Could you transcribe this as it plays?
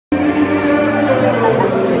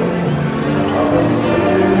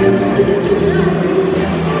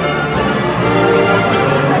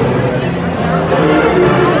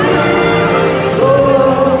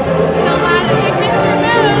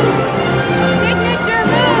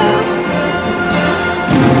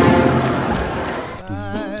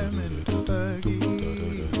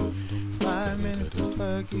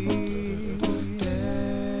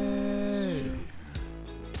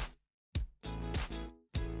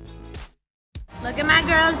Look at my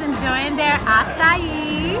girls enjoying their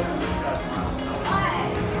acai.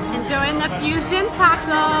 Enjoying the fusion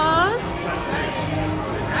tacos.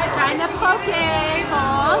 Trying the poke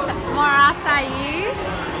bowl. More acai.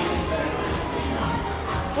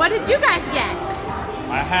 What did you guys get?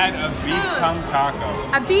 I had a beef tongue taco.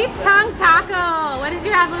 A beef tongue taco. What did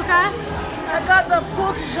you have, Luca? I got the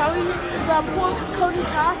pork jelly, the pork Cody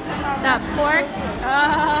cast. The pork?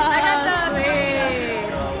 Oh, I got the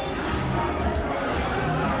sweet.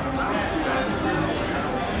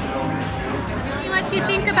 See what you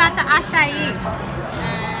think about the acai.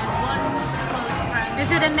 Is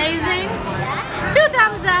it amazing? 2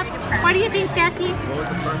 thumbs up. What do you think, Jessie? What was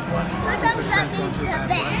the first one? 2 thumbs up is the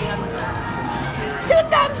best. 2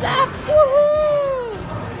 thumbs up. Woohoo!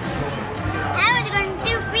 I was going to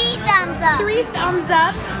do 3 thumbs up. 3 thumbs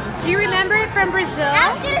up. Do you remember it from Brazil?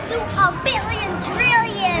 I was going to do a billion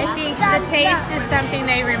trillion. I think the thumbs taste up. is something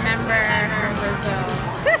they remember from Brazil.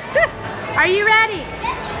 Are you ready?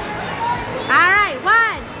 All right,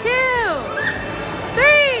 1, 2,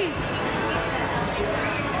 3.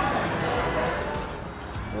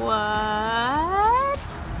 What?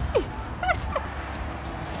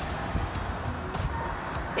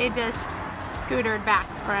 They just scootered back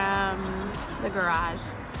from the garage.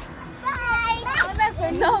 Bye.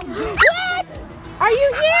 No. What? Are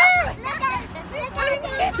you here? Look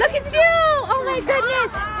at Look at you! Oh my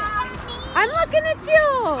goodness! I'm looking at you!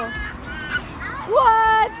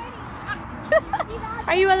 What?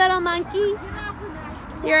 Are you a little monkey?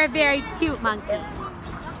 You're a very cute monkey.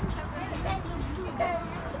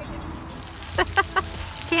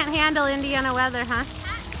 Can't handle Indiana weather, huh?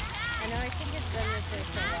 I know, I think it's been this way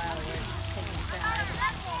for a while. We're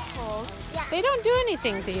taking Yeah. They don't do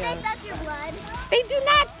anything to you. They suck your blood. They do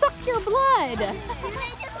not suck your blood. Do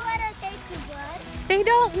they just let her take your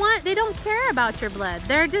blood? They don't care about your blood.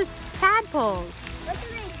 They're just tadpoles. What do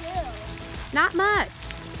they do? Not much.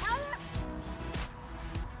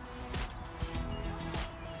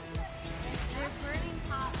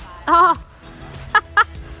 Oh.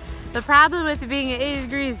 The problem with it being at 80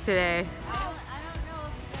 degrees today.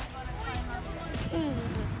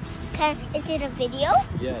 Okay, is it a video?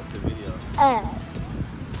 Yeah, it's a video.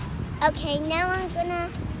 Okay, now I'm gonna.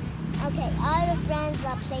 Okay, all the friends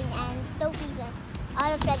are playing and Sophie's in.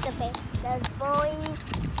 All the friends are playing. There's boys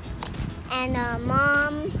and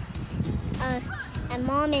mom,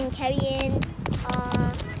 and Carrie.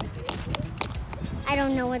 I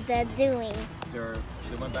don't know what they're doing. They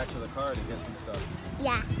went back to the car to get some stuff.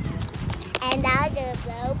 Yeah. And now I'm gonna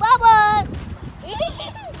blow bubbles.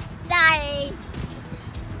 Sorry.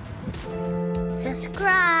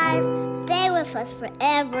 Subscribe. Stay with us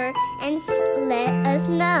forever and let us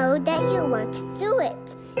know that you want to do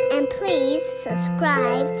it. And please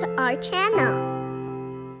subscribe to our channel.